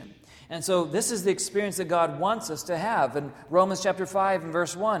justification. And so this is the experience that God wants us to have. In Romans chapter 5 and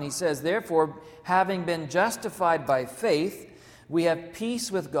verse 1, he says, therefore, having been justified by faith, we have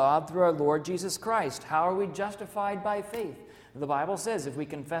peace with God through our Lord Jesus Christ. How are we justified by faith? The Bible says if we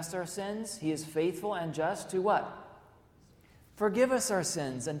confess our sins, he is faithful and just to what? Forgive us our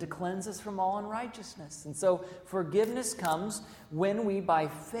sins and to cleanse us from all unrighteousness. And so forgiveness comes when we, by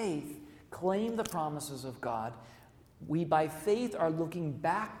faith, claim the promises of God. We, by faith, are looking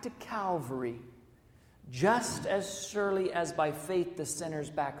back to Calvary, just as surely as by faith the sinners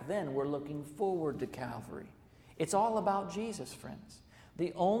back then were looking forward to Calvary. It's all about Jesus, friends.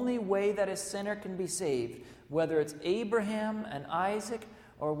 The only way that a sinner can be saved, whether it's Abraham and Isaac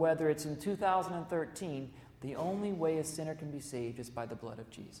or whether it's in 2013, the only way a sinner can be saved is by the blood of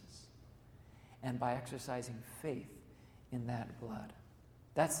Jesus and by exercising faith in that blood.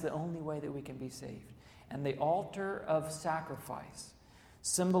 That's the only way that we can be saved. And the altar of sacrifice,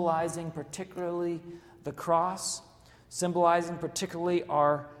 symbolizing particularly the cross, symbolizing particularly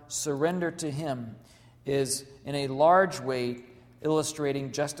our surrender to him, is in a large way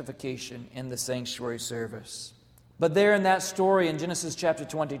illustrating justification in the sanctuary service. But there in that story in Genesis chapter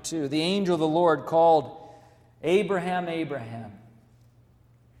 22, the angel of the Lord called Abraham, Abraham.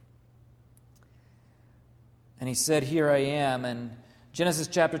 And he said, here I am. And Genesis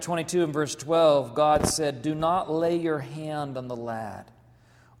chapter 22 and verse 12, God said, do not lay your hand on the lad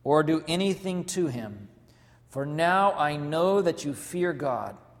or do anything to him. For now I know that you fear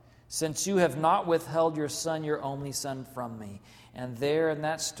God, since you have not withheld your son, your only son, from me. And there in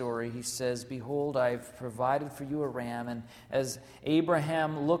that story, he says, "Behold, I've provided for you a ram." And as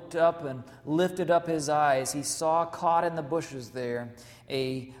Abraham looked up and lifted up his eyes, he saw caught in the bushes there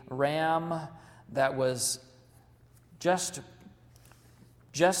a ram that was just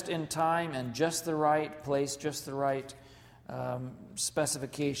in time and just the right place, just the right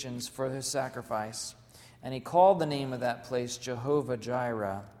specifications for his sacrifice. And he called the name of that place Jehovah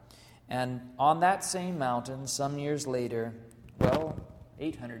Jireh. And on that same mountain, some years later,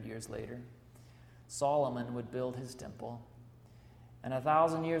 800 years later, Solomon would build his temple. And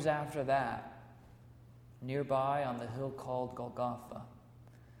 1,000 years after that, nearby on the hill called Golgotha,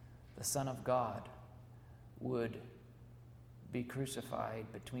 the Son of God would be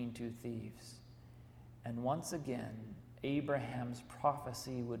crucified between two thieves. And once again, Abraham's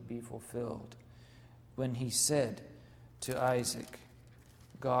prophecy would be fulfilled when he said to Isaac,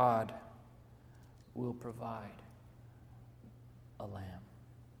 "God will provide a lamb.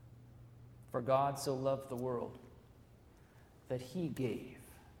 For God so loved the world that he gave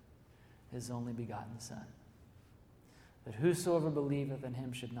his only begotten Son, that whosoever believeth in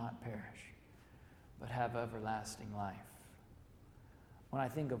him should not perish, but have everlasting life." When I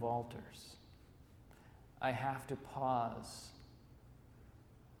think of altars, I have to pause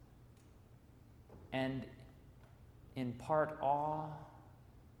and impart awe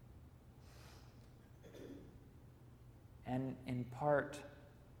and impart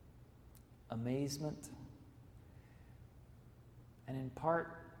amazement and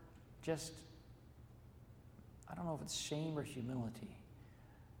impart just, I don't know if it's shame or humility.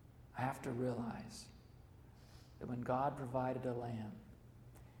 I have to realize that when God provided a lamb,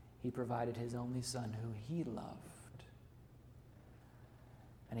 he provided his only Son who he loved.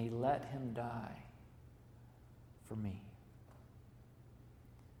 And he let him die for me.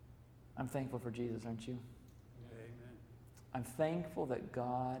 I'm thankful for Jesus, aren't you? Amen. I'm thankful that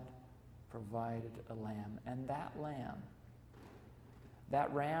God provided a lamb. And that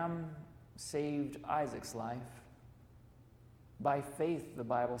ram saved Isaac's life. By faith, the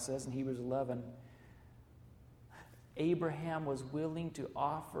Bible says in Hebrews 11, Abraham was willing to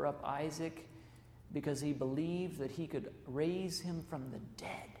offer up Isaac because he believed that he could raise him from the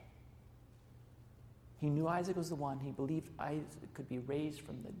dead. He knew Isaac was the one. He believed Isaac could be raised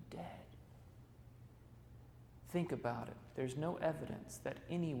from the dead. Think about it. There's no evidence that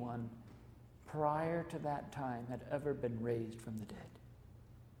anyone prior to that time had ever been raised from the dead.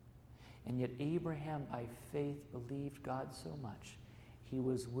 And yet Abraham, by faith, believed God so much, he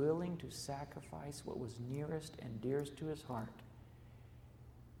was willing to sacrifice what was nearest and dearest to his heart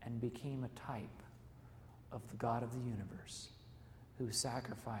and became a type of the God of the universe who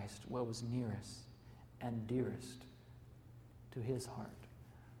sacrificed what was nearest and dearest to his heart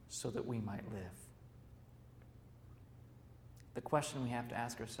so that we might live. The question we have to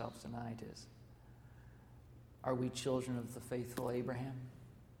ask ourselves tonight is, are we children of the faithful Abraham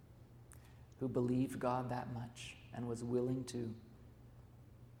who believed God that much and was willing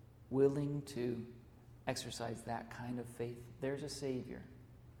to exercise that kind of faith? There's a Savior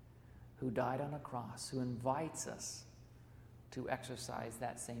who died on a cross, who invites us to exercise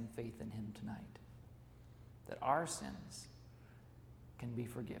that same faith in him tonight, that our sins can be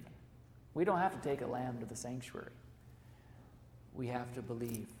forgiven. We don't have to take a lamb to the sanctuary. We have to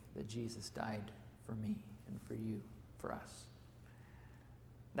believe that Jesus died for me and for you, for us.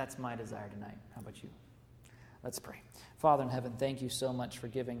 That's my desire tonight. How about you? Let's pray. Father in heaven, thank you so much for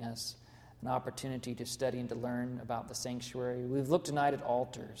giving us an opportunity to study and to learn about the sanctuary. We've looked tonight at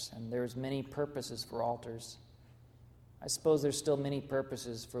altars, and there's many purposes for altars. I suppose there's still many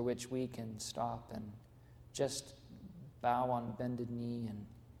purposes for which we can stop and just bow on bended knee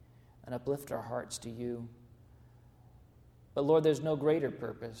and uplift our hearts to you. But Lord, there's no greater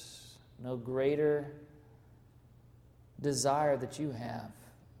purpose, no greater desire that you have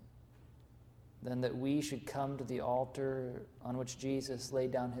than that we should come to the altar on which Jesus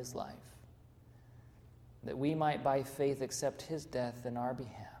laid down his life, that we might by faith accept his death in our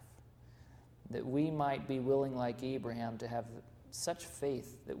behalf, that we might be willing, like Abraham, to have such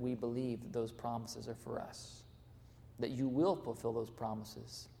faith that we believe that those promises are for us, that you will fulfill those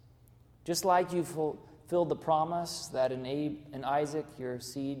promises. Just like you fulfilled the promise that in Isaac your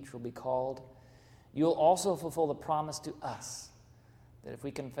seed shall be called, you'll also fulfill the promise to us that if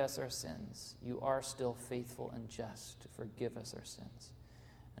we confess our sins, you are still faithful and just to forgive us our sins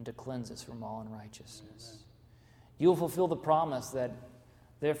and to cleanse us from all unrighteousness. Amen. You will fulfill the promise that,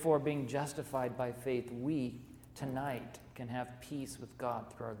 therefore, being justified by faith, we tonight can have peace with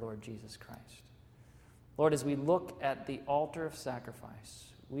God through our Lord Jesus Christ. Lord, as we look at the altar of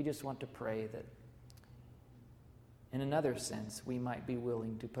sacrifice, we just want to pray that in another sense, we might be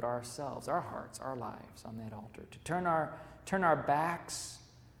willing to put ourselves, our hearts, our lives on that altar, to turn our backs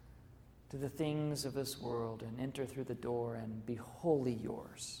to the things of this world and enter through the door and be wholly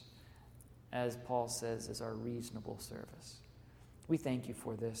yours, as Paul says, is our reasonable service. We thank you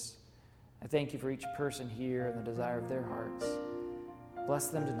for this. I thank you for each person here and the desire of their hearts. Bless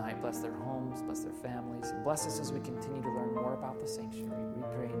them tonight. Bless their homes. Bless their families. And bless us as we continue to learn more about the sanctuary. We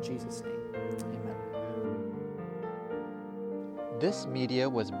pray in Jesus' name. Amen. This media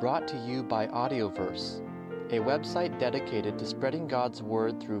was brought to you by Audioverse, a website dedicated to spreading God's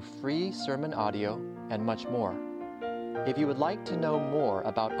Word through free sermon audio and much more. If you would like to know more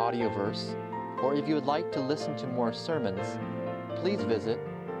about Audioverse, or if you would like to listen to more sermons, please visit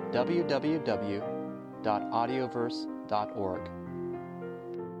www.audioverse.org.